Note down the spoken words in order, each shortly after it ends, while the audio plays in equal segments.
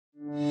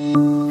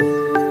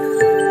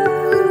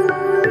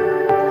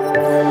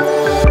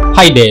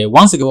Hi there,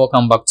 once again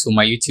welcome back to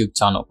my YouTube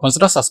channel.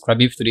 Consider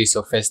subscribing if today is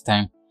your first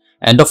time,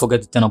 and don't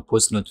forget to turn on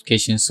post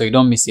notifications so you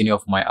don't miss any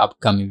of my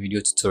upcoming video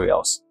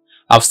tutorials.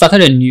 I've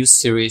started a new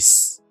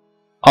series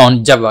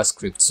on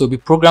JavaScript, so we'll be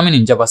programming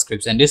in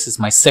JavaScript, and this is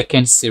my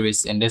second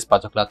series in this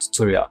particular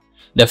tutorial.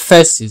 The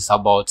first is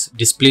about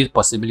display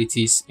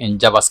possibilities in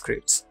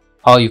JavaScript,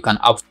 how you can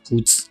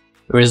output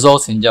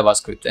results in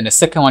JavaScript, and the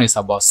second one is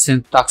about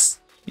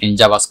syntax in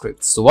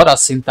JavaScript. So what are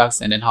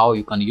syntax and then how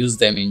you can use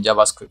them in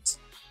JavaScript.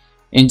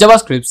 In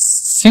JavaScript,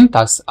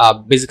 syntax are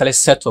basically a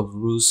set of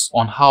rules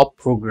on how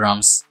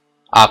programs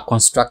are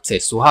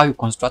constructed. So how you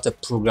construct a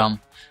program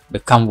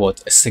become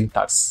what? A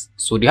syntax.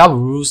 So they have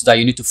rules that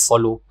you need to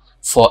follow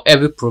for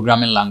every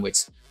programming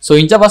language. So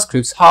in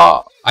JavaScript,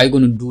 how are you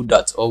going to do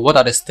that? Or what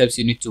are the steps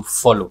you need to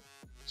follow?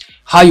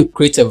 How you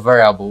create a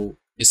variable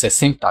is a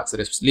syntax. It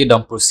is laid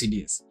down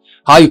procedures.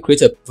 How you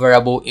create a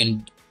variable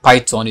in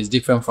Python is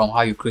different from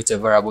how you create a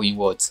variable in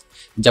what?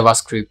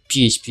 JavaScript,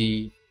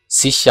 PHP,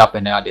 C#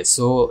 and others.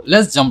 So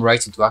let's jump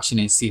right into action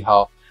and see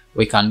how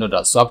we can do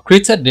that. So I've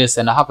created this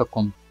and I have a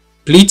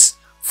complete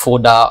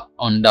folder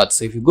on that.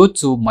 So if you go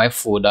to my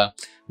folder,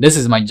 this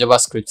is my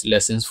JavaScript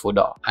lessons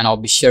folder, and I'll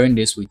be sharing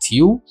this with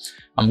you.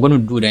 I'm going to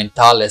do the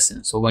entire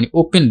lesson. So when you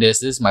open this,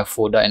 this is my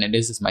folder and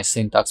this is my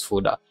syntax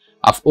folder.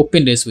 I've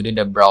opened this within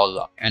the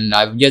browser and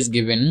I've just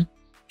given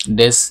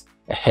this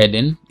a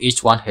heading,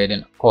 each one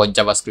heading called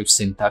JavaScript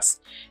syntax,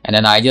 and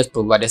then I just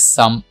provided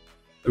some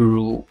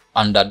rule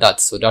under that.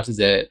 So that is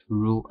the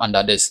rule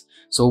under this.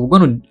 So we're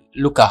going to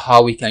look at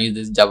how we can use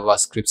this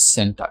JavaScript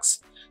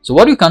syntax. So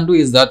what we can do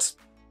is that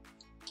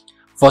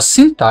for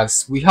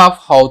syntax, we have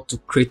how to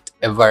create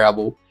a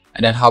variable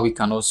and then how we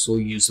can also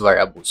use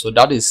variables. So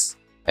that is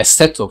a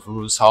set of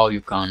rules how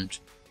you can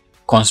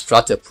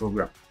construct a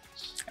program,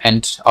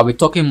 and I'll be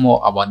talking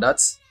more about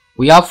that.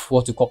 We have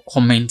what we call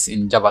comments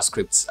in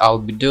JavaScript. I'll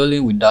be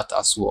dealing with that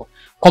as well.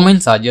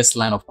 Comments are just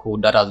line of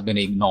code that has been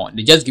ignored.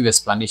 They just give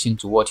explanation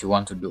to what you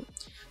want to do.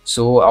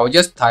 So I'll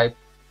just type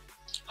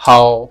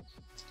how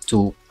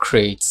to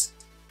create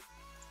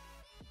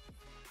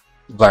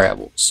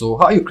variable. So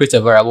how you create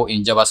a variable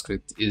in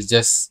JavaScript is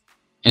just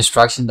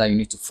instructions that you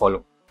need to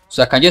follow.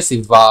 So I can just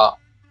say var,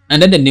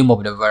 and then the name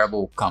of the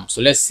variable will come.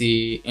 So let's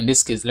say in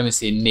this case, let me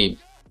say name.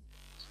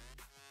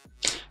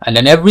 And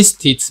then every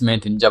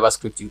statement in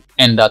JavaScript, you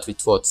end that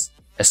with what?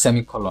 A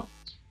semicolon.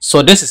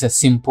 So this is a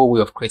simple way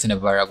of creating a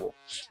variable.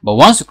 But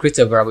once you create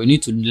a variable, you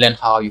need to learn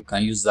how you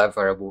can use that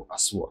variable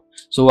as well.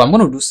 So I'm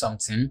going to do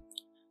something.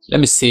 Let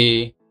me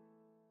say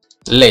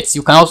let.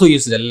 You can also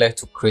use the let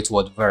to create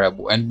what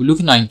variable. And we're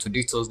looking at into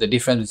details the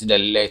difference between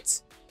the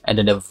let and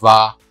then the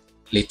var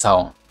later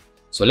on.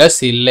 So let's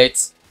say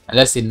let, and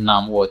let's say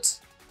num what?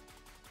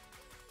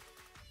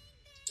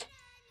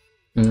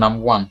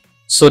 Num1.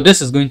 So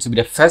this is going to be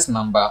the first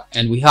number,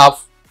 and we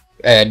have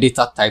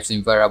data types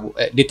in variable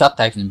data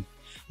types in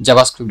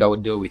JavaScript that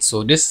we'll deal with.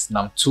 So this is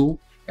num2,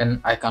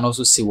 and I can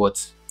also see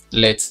what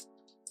let,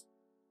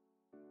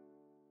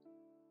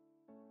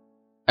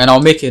 and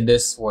I'll make it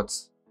this what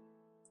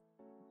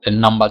the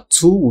number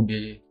 2 will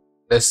be,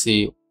 let's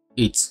say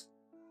 8.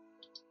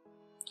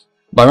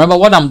 But remember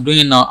what I'm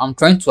doing now, I'm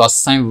trying to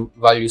assign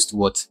values to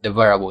what the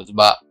variables,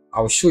 but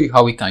I'll show you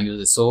how we can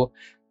use it. So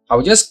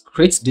I'll just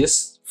create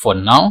this for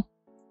now.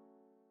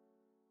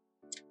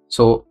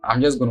 So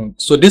I'm just going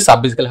to, so these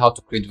are basically how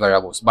to create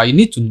variables, but you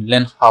need to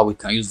learn how we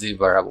can use these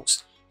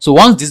variables. So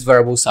once these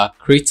variables are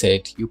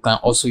created, you can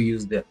also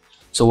use them.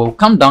 So we'll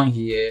come down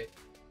here,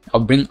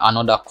 I'll bring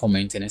another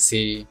comment and I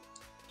say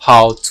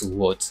how to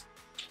what?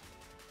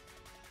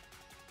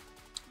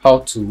 How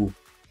to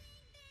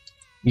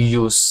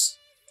use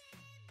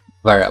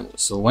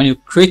variables. So when you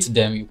create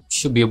them, you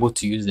should be able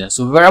to use them.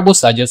 So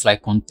variables are just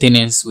like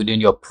containers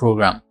within your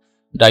program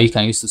that you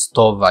can use to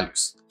store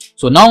values.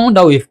 So now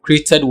that we've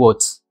created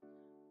what?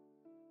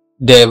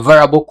 The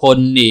variable called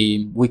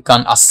name, we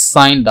can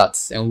assign that,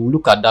 and we'll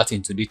look at that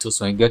into details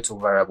when we get to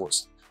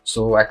variables.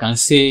 So I can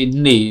say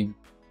name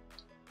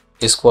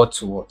is equal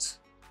to what?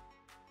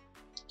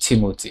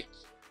 Timothy.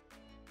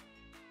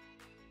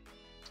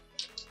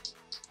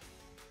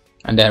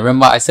 And then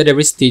remember I said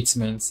every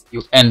statement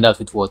you end up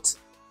with what?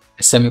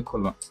 A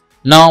semicolon.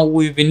 Now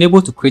we've been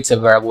able to create a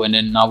variable, and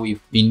then now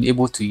we've been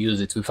able to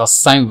use it. We've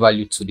assigned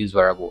value to this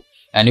variable,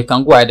 and you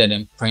can go ahead and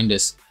then print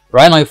this.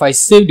 Right now if I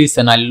save this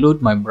and I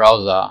load my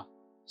browser,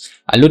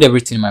 I load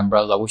everything in my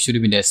browser, we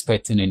shouldn't be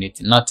expecting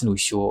anything. Nothing will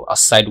show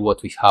aside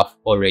what we have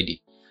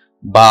already.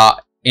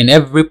 But in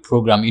every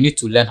program, you need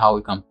to learn how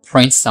we can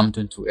print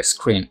something to a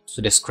screen,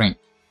 to the screen.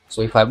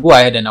 So if I go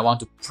ahead and I want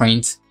to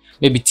print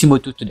maybe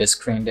Timothy to the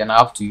screen, then I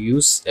have to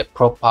use a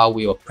proper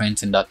way of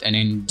printing that. And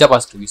in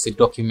JavaScript, you say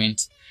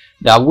document.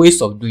 There are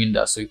ways of doing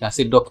that. So you can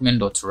say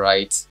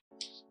document.write,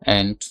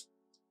 and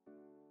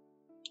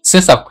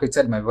since I've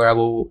created my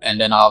variable and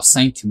then I'll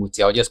assign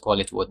Timothy, I'll just call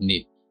it what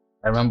name.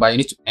 And remember, you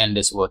need to end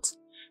this what?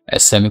 A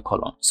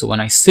semicolon. So when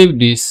I save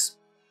this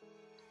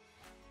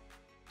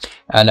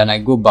and then I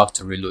go back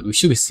to reload, we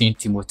should be seeing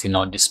Timothy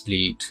now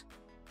displayed.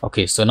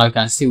 Okay, so now you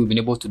can see we've been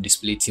able to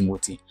display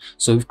Timothy.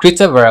 So we've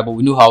created a variable,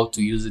 we know how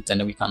to use it, and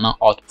then we can now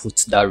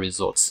output that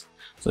result.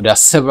 So there are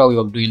several ways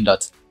of doing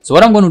that. So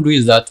what I'm going to do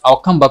is that I'll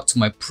come back to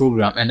my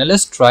program and then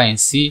let's try and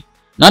see.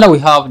 Now that we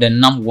have the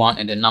num1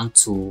 and the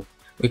num2,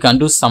 we can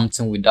do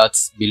something with that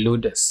below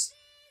this.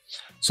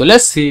 So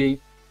let's say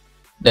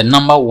the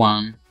number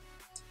 1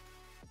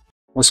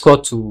 was equal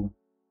to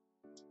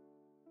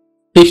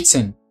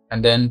 15,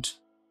 and then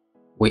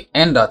we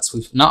end that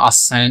we've now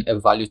assigned a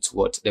value to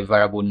what? The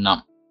variable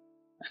num.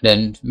 And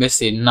then let's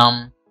say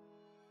num2.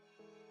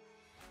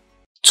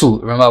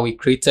 Remember we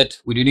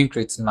didn't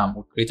create num,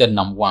 we created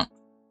num1.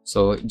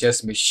 So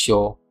just make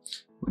sure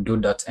we do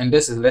that. And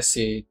this is, let's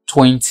say,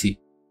 20.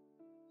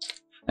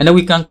 And then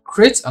we can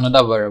create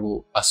another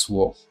variable as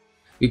well.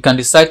 We can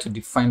decide to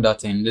define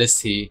that and let's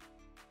say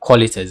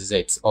call it a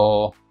z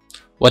or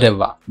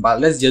whatever. But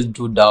let's just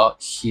do that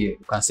here.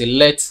 You can say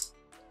let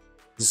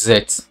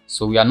z.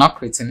 So we are now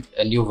creating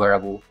a new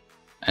variable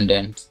and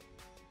then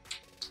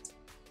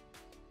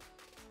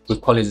we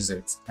call it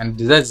z. And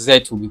the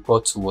z will be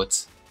equal to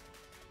what?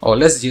 Or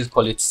let's just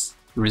call it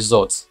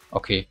result.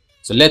 Okay.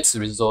 So let's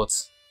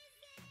result.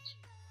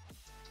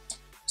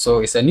 So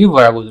it's a new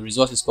variable. The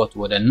result is called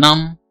what? The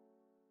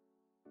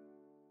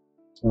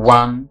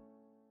num1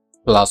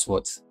 plus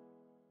what?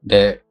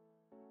 The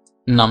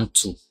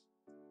num2.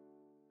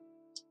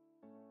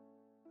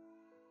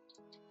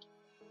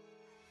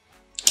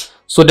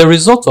 So the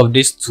result of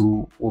these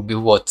two will be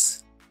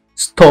what?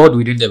 Stored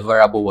within the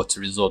variable what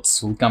result.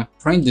 So we can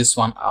print this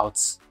one out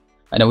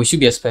and then we should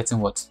be expecting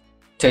what?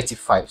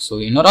 35. So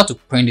in order to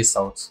print this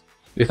out,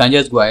 we can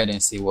just go ahead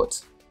and say what?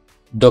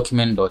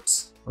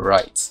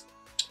 Document.write.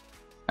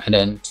 And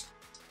then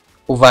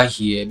over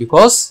here,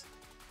 because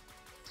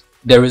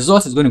the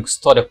result is going to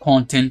store the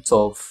content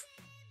of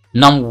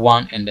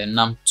num1 and then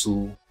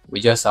num2, we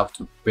just have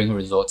to bring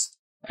results.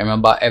 And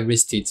remember every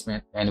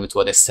statement and with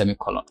what? A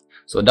semicolon.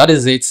 So that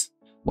is it.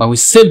 When we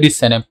save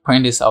this and then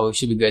print this out, we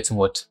should be getting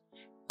what?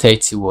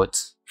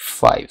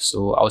 35.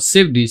 So I'll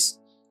save this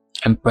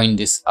and print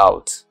this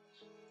out.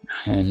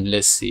 And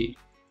let's see.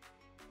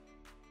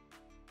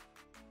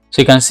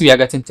 So you can see we are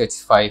getting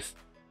 35.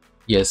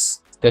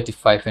 Yes,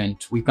 35,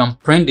 and we can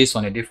print this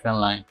on a different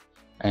line.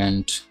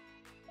 And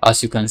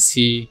as you can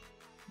see,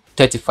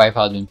 35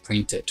 has been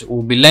printed.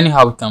 We'll be learning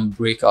how we can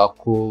break our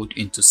code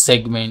into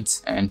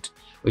segments and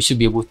we should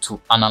be able to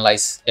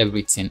analyze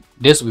everything.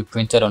 This will be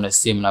printed on the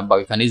same line, but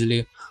we can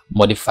easily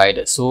modify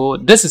this. So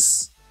this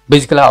is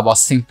basically about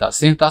syntax.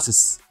 Syntax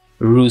is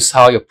rules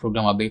how your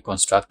program are being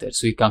constructed.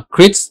 So you can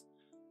create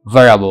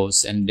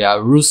variables and there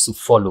are rules to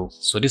follow.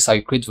 So this is how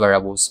you create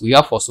variables. We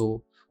have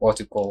also what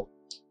we call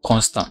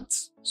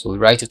constants. So we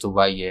write it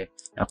over here.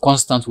 And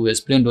constant, will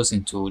explain those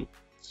into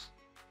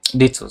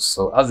details.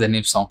 So as the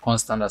name sounds,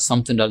 constant is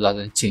something that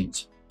doesn't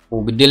change.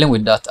 We'll be dealing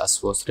with that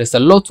as well. So there's a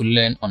lot to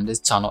learn on this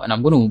channel, and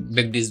I'm going to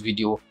make this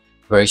video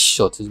very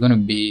short. It's going to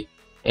be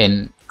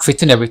in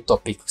treating every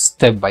topic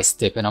step by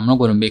step, and I'm not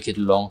going to make it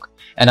long.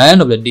 And at the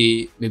end of the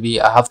day,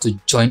 maybe I have to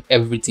join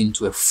everything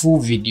to a full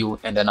video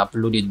and then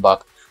upload it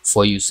back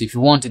for you. So if you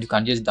want it, you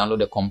can just download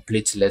the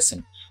complete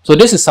lesson. So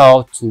this is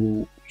how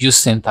to use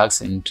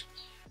syntax and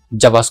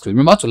JavaScript.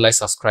 Remember to like,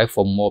 subscribe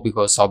for more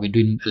because I'll be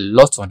doing a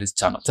lot on this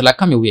channel. Till I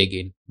come your way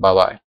again.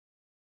 Bye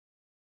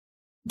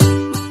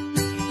bye.